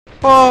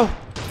Oh!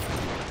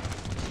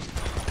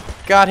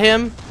 Got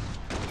him.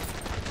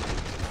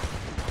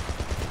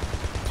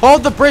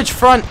 Hold the bridge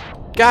front.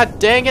 God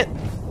dang it.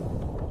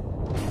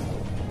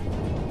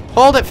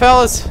 Hold it,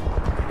 fellas.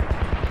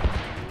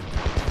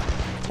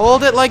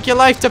 Hold it like your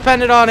life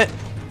depended on it.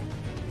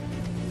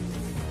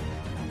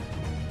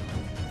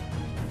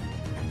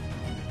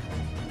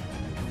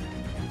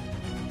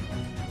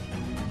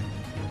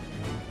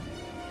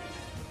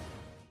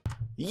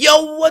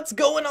 Yo, what's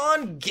going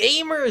on,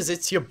 gamers?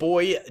 It's your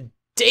boy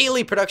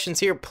Daily Productions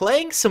here,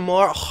 playing some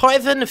more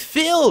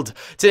Ravenfield.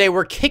 Today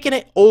we're kicking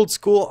it old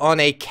school on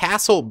a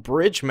castle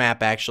bridge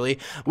map, actually,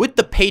 with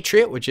the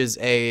Patriot, which is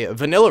a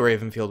vanilla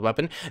Ravenfield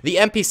weapon, the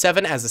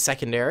MP7 as a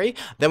secondary,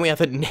 then we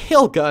have a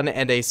nail gun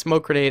and a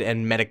smoke grenade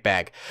and medic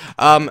bag.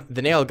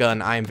 The nail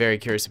gun I am very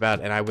curious about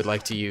and I would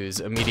like to use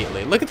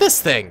immediately. Look at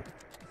this thing!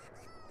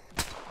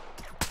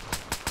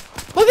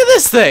 Look at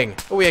this thing!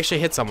 Oh, we actually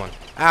hit someone.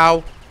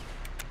 Ow.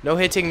 No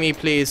hitting me,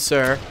 please,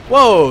 sir.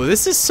 Whoa,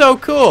 this is so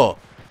cool.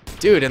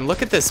 Dude, and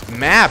look at this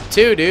map,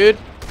 too, dude.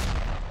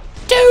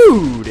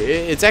 Dude,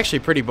 it's actually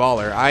pretty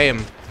baller. I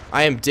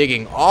am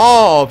digging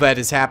all that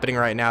is happening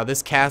right now.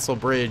 This castle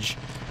bridge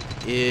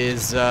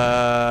is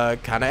kind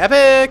of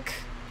epic.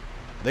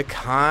 The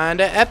kind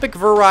of epic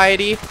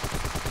variety.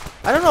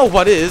 I don't know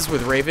what it is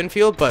with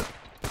Ravenfield, but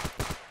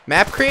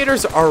map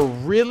creators are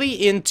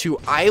really into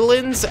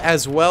islands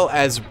as well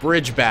as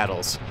bridge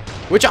battles.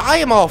 Which I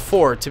am all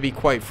for, to be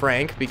quite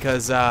frank,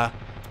 because I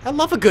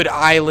love a good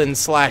island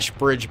slash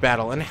bridge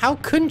battle, and how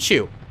couldn't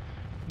you?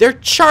 They're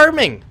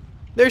charming.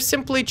 They're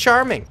simply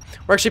charming.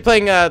 We're actually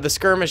playing the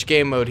skirmish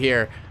game mode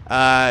here,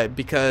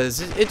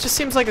 because it just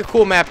seems like a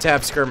cool map to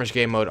have skirmish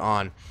game mode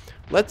on.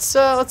 Let's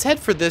head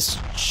for this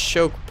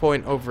choke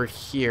point over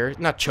here.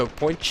 Not choke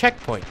point,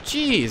 checkpoint.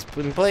 Jeez,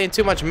 been playing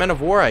too much Men of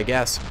War, I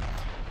guess.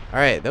 All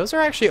right, those are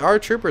actually our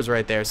troopers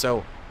right there.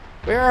 So,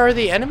 where are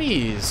the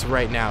enemies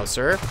right now,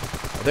 sir?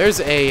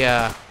 There's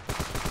a,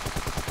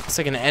 it's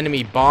like an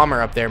enemy bomber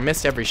up there.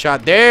 Missed every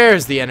shot.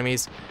 There's the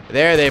enemies.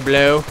 There they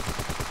blow.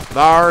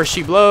 There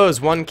she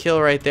blows. 1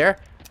 kill right there.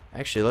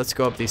 Actually, let's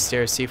go up these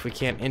stairs, see if we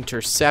can't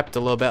intercept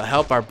a little bit.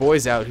 Help our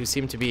boys out who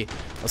seem to be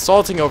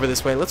assaulting over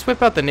this way. Let's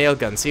whip out the nail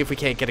gun, see if we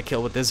can't get a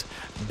kill with this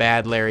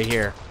bad Larry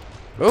here.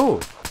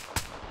 Oh,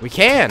 we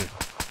can.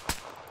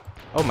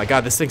 Oh my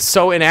god, this thing's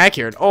so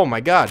inaccurate. Oh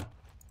my god.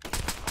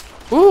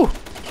 Ooh.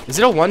 Is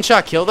it a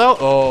one-shot kill, though?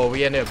 Oh,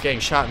 we ended up getting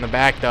shot in the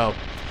back, though.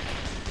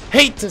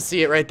 Hate to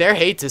see it right there.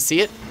 Hate to see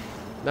it.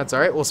 That's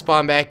alright. We'll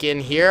spawn back in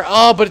here.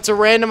 Oh, but it's a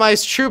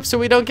randomized troop, so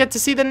we don't get to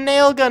see the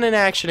nail gun in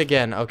action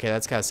again. Okay,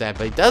 that's kind of sad.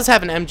 But he does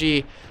have an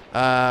MG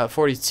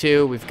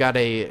 42. We've got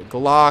a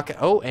Glock.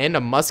 Oh, and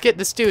a musket.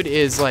 This dude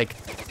is, like,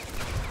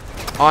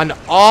 on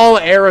all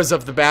eras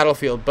of the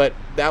battlefield. But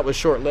that was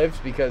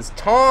short-lived because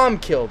Tom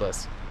killed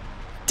us.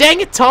 Dang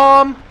it,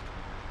 Tom!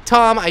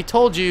 Tom, I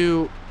told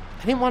you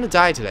I didn't want to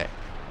die today.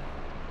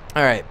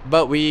 Alright,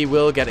 but we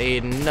will get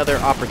another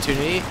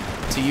opportunity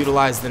to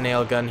utilize the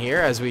nail gun here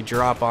as we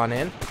drop on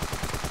in.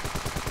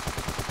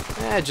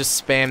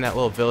 Just spam that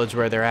little village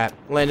where they're at.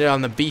 Landed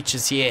on the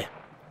beaches here.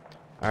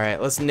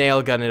 Alright, let's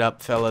nail gun it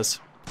up, fellas.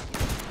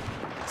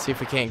 See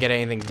if we can't get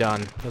anything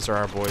done. Those are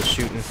our boys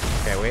shooting.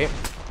 Okay, wait.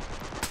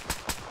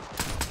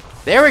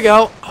 There we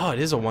go. Oh, it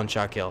is a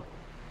one-shot kill.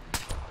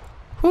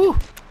 Whew.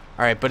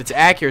 Alright, but its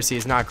accuracy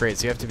is not great,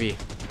 so you have to be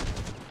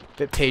a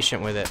bit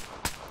patient with it.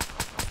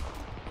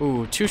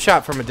 Ooh,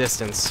 2-shot from a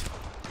distance.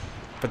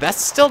 But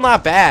that's still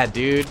not bad,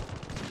 dude.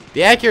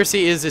 The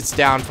accuracy is its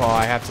downfall,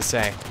 I have to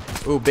say.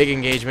 Ooh, big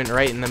engagement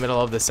right in the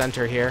middle of the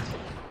center here.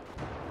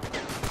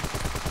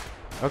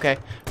 Okay.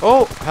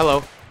 Oh,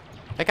 hello.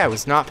 That guy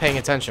was not paying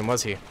attention,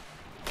 was he?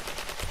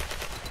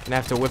 Gonna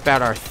have to whip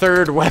out our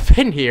third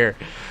weapon here.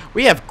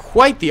 We have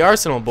quite the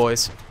arsenal,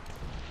 boys.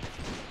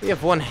 We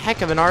have one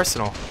heck of an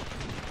arsenal.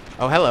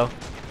 Oh, hello.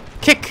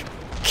 Kick!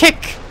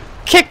 Kick!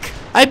 Kick!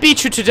 I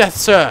beat you to death,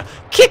 sir!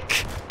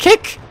 Kick!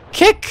 Kick!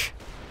 Kick!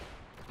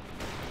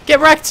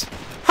 Get wrecked!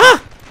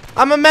 Ha!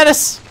 I'm a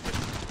menace!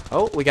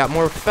 Oh, we got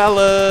more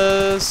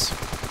fellas.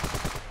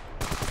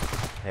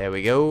 There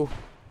we go.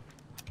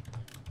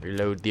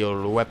 Reload the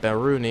old weapon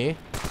Rooney.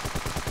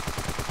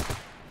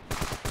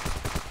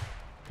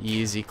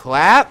 Easy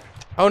clap.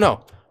 Oh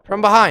no,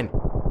 from behind.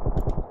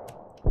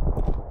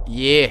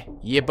 Yeah,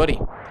 yeah, buddy.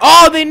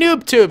 Oh, they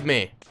noob tubed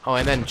me! Oh,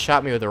 and then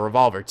shot me with a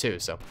revolver too,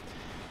 so.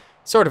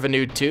 Sort of a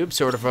nude tube,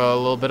 sort of a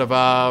little bit of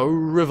a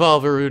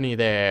revolver-rooney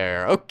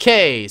there.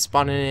 Okay,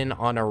 spawning in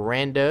on a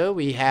rando.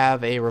 We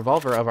have a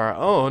revolver of our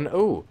own.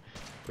 Ooh,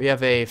 we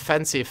have a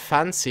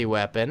fancy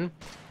weapon.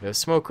 We have a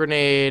smoke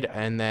grenade,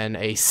 and then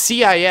a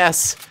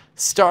CIS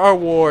Star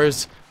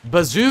Wars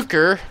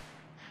bazooka.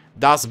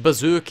 Das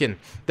Bazookin.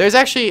 There's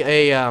actually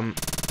a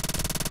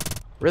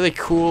really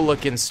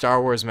cool-looking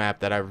Star Wars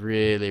map that I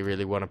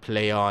really want to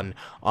play on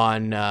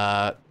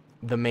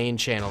the main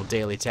channel,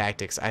 Daily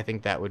Tactics. I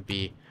think that would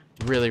be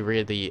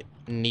really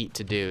neat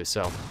to do,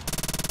 so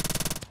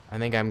I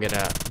think I'm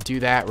gonna do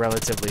that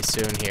relatively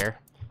soon here.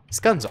 This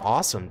gun's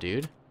awesome,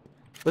 dude.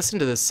 Listen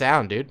to this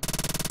sound, dude.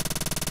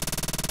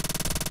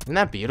 Isn't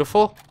that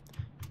beautiful?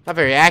 Not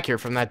very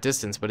accurate from that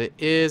distance, but it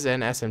is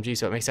an SMG,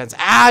 so it makes sense.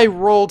 Ah, I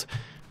rolled.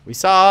 We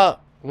saw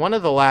one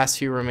of the last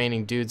few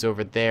remaining dudes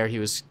over there. He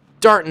was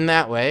darting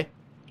that way.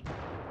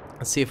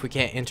 Let's see if we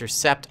can't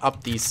intercept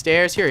up these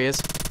stairs. Here he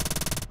is.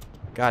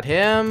 Got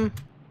him.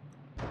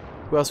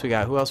 Who else we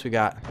got? Who else we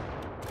got?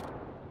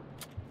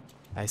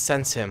 I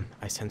sense him.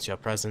 I sense your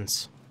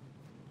presence.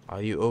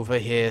 Are you over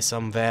here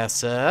somewhere,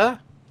 sir?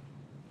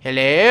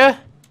 Hello?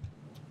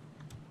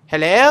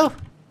 Hello?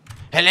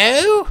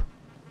 Hello?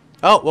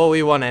 Oh, well,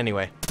 we won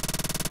anyway.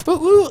 Ooh,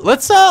 ooh.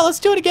 Let's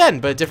do it again,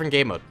 but a different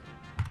game mode.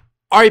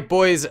 Alright,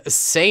 boys,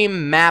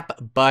 same map,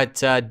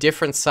 but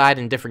different side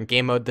and different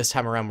game mode. This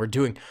time around, we're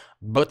doing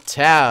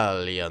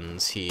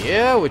battalions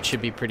here, which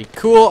should be pretty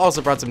cool.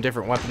 Also brought some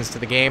different weapons to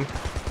the game.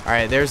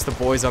 Alright, there's the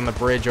boys on the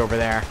bridge over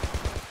there.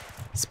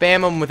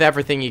 Spam them with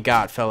everything you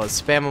got,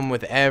 fellas. Spam them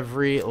with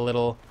every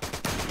little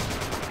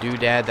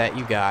doodad that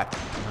you got.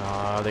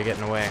 Oh, they're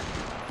getting away.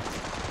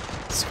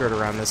 Skirt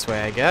around this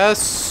way, I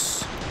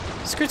guess.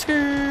 Skirt,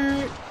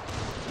 skirt.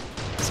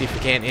 See if we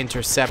can't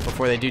intercept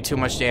before they do too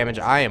much damage.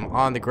 I am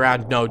on the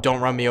ground. No, don't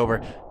run me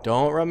over.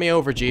 Don't run me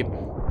over, Jeep.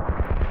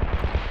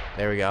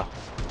 There we go.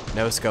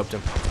 No scoped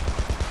him.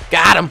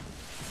 Got him.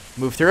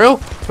 Move through.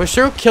 Push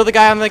through. Kill the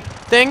guy on the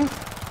thing.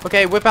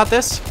 Okay, whip out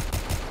this.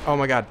 Oh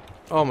my god.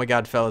 Oh my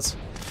god, fellas.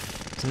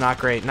 It's not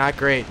great. Not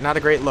great. Not a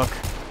great look.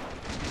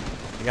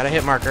 I got a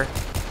hit marker.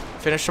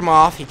 Finish him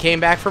off. He came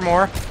back for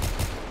more.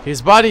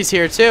 His buddy's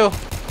here too.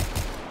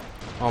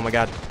 Oh my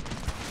god.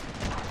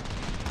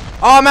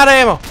 Oh, I'm out of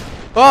ammo.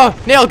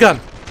 Oh, nail gun.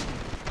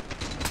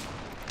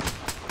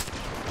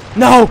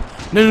 No.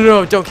 No, no,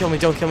 no. Don't kill me.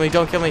 Don't kill me.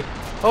 Don't kill me.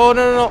 Oh,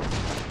 no, no, no.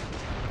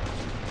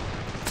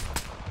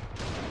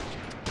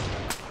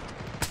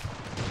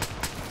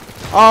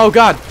 Oh,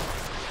 God.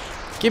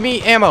 Give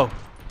me ammo.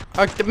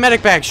 The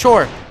medic bag,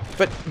 sure.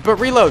 But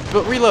reload.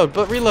 But reload.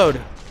 But reload.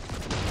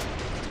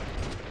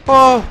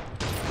 Oh.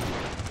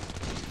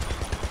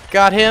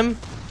 Got him.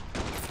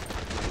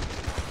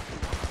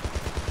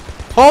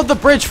 Hold the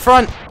bridge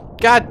front.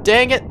 God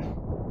dang it.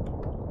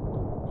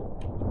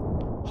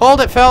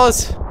 Hold it,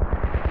 fellas.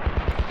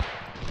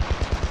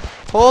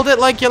 Hold it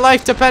like your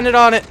life depended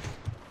on it.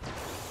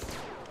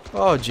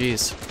 Oh,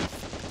 jeez.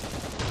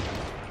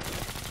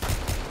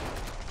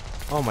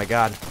 Oh, my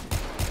God.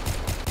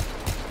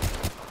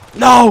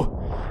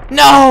 No!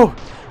 No!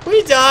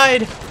 We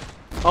died!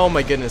 Oh,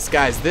 my goodness,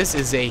 guys. This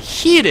is a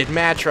heated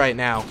match right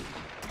now.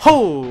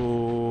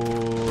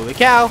 Holy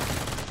cow.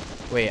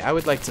 Wait, I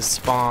would like to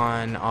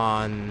spawn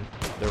on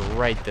the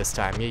right this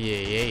time.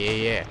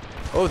 Yeah.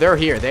 Oh, they're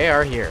here. They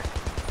are here.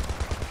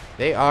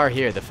 They are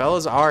here. The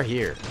fellas are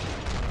here.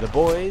 The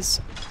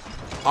boys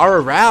are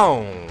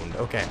around.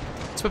 Okay.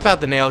 Let's whip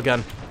out the nail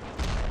gun.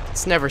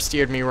 It's never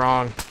steered me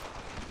wrong.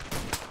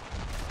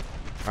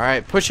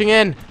 Alright, pushing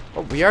in.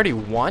 Oh, we already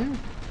won?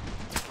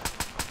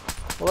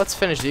 Well, let's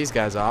finish these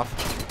guys off.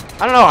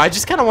 I don't know. I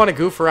just kind of want to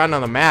goof around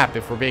on the map,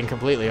 if we're being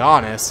completely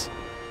honest.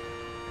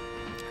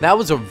 That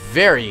was a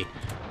very,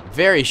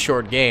 very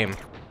short game.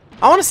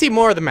 I want to see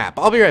more of the map.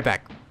 I'll be right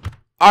back.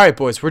 Alright,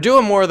 boys. We're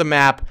doing more of the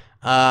map.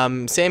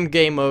 Same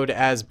game mode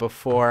as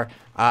before.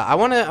 I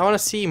wanna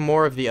see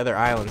more of the other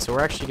islands, so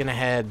we're actually gonna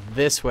head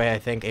this way, I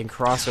think, and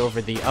cross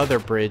over the other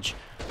bridge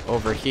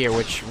over here,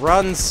 which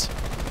runs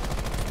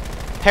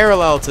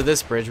parallel to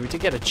this bridge. We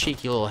did get a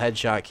cheeky little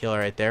headshot kill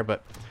right there,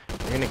 but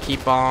we're gonna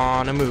keep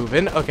on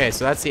moving. Okay,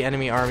 so that's the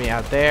enemy army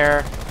out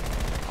there.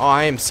 Oh,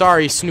 I am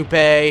sorry, Snoopy.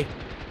 I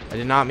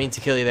did not mean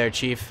to kill you there,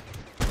 Chief.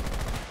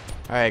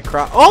 All right,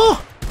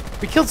 oh,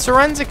 we killed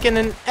Sorensic in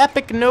an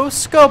epic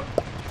no-scope.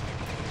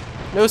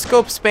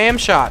 No-scope spam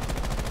shot.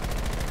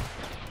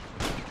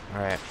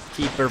 Alright,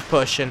 keep her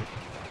pushing.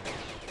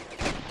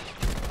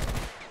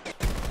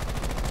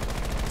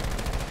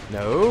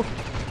 No.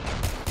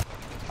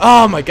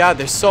 Oh my god,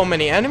 there's so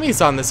many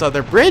enemies on this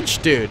other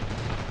bridge, dude.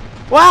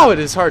 Wow, it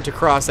is hard to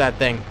cross that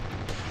thing.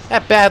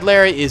 That bad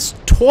Larry is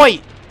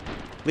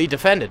tightly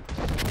defended.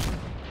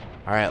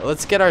 Alright,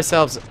 let's get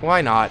ourselves,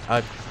 why not,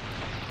 a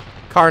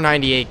Car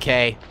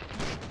 98K.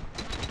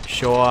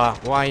 Sure,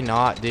 why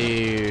not,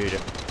 dude?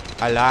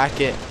 I like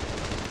it.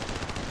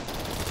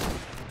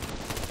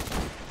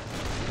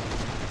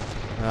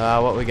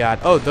 What we got?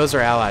 Oh, those are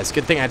allies.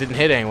 Good thing I didn't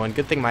hit anyone.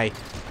 Good thing my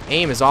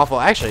aim is awful.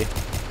 Actually,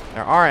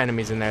 there are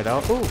enemies in there, though.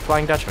 Ooh,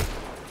 Flying Dutchman.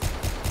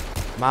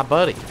 My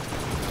buddy.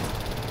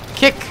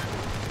 Kick!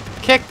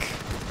 Kick!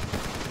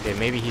 Okay,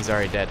 maybe he's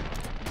already dead.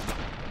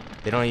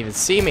 They don't even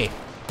see me.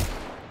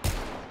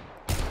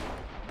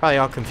 Probably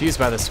all confused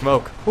by the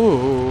smoke.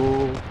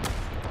 Ooh.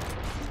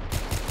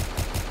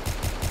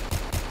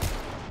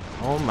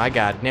 Oh my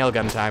god, nail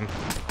gun time.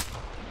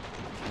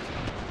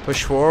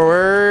 Push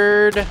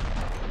forward.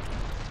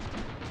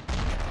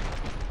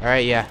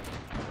 Alright, yeah.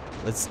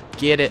 Let's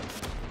get it.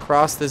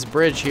 Cross this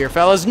bridge here,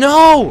 fellas.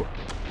 No!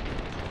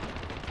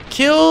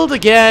 Killed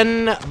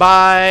again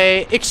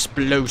by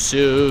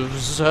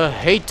explosives.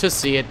 Hate to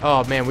see it.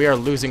 Oh man, we are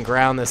losing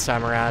ground this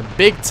time around.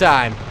 Big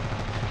time.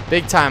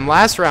 Big time.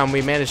 Last round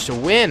we managed to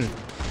win.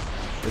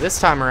 But this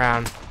time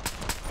around,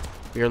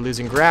 we are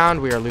losing ground.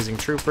 We are losing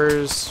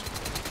troopers.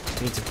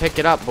 Need to pick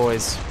it up,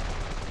 boys.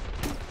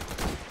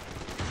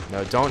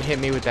 No, don't hit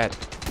me with that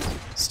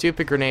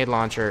stupid grenade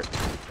launcher.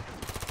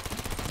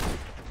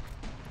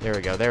 There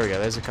we go, there we go.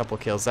 There's a couple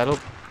kills. That'll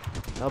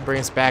bring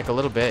us back a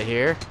little bit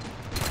here.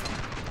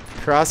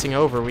 Crossing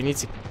over, we need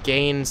to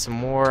gain some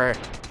more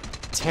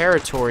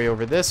territory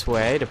over this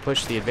way to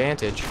push the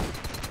advantage.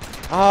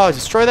 Oh,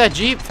 destroy that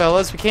Jeep,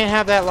 fellas. We can't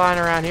have that lying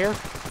around here.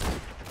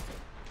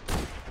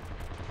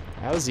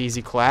 That was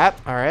easy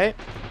clap. Alright.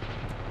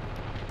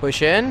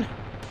 Push in.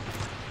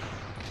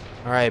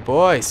 Alright,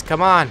 boys.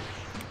 Come on.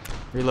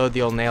 Reload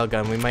the old nail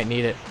gun. We might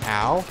need it.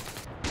 Ow.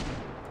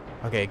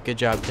 Okay, good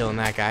job killing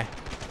that guy.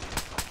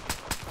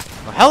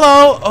 Oh,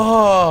 hello!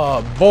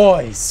 Oh,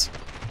 boys.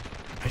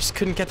 I just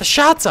couldn't get the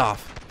shots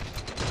off.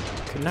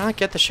 Could not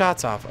get the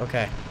shots off.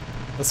 Okay.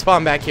 Let's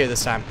spawn back here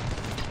this time.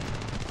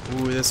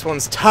 Ooh, this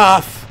one's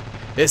tough.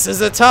 This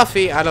is a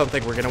toughie. I don't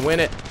think we're going to win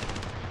it.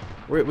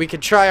 We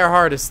could try our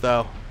hardest,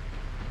 though.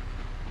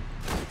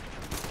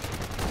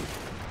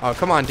 Oh,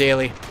 come on,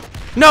 Daly.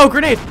 No,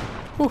 grenade!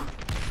 Whew.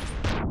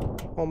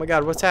 Oh my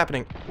god, what's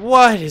happening?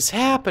 What is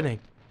happening?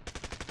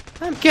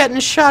 I'm getting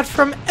shot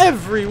from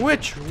every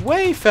which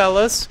way,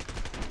 fellas.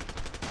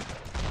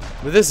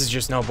 But this is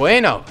just no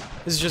bueno.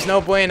 This is just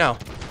no bueno.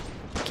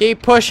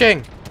 Keep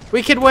pushing.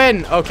 We could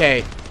win.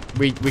 Okay,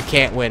 we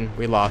can't win.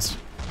 We lost.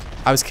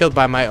 I was killed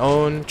by my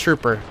own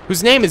trooper,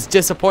 whose name is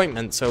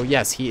Disappointment. So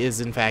yes, he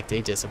is in fact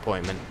a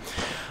disappointment.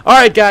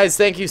 Alright guys,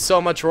 thank you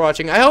so much for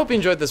watching. I hope you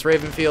enjoyed this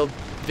Ravenfield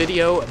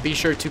video. Be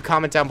sure to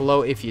comment down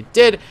below if you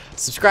did.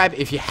 Subscribe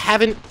if you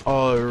haven't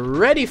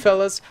already,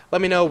 fellas.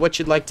 Let me know what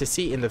you'd like to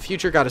see in the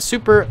future. Got a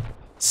super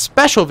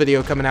special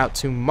video coming out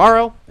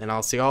tomorrow, and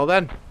I'll see you all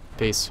then.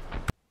 Peace.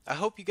 I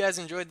hope you guys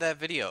enjoyed that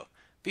video.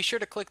 Be sure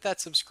to click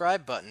that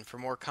subscribe button for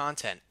more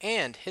content,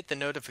 and hit the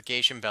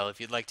notification bell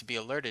if you'd like to be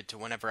alerted to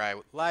whenever I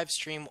live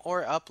stream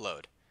or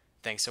upload.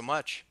 Thanks so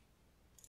much.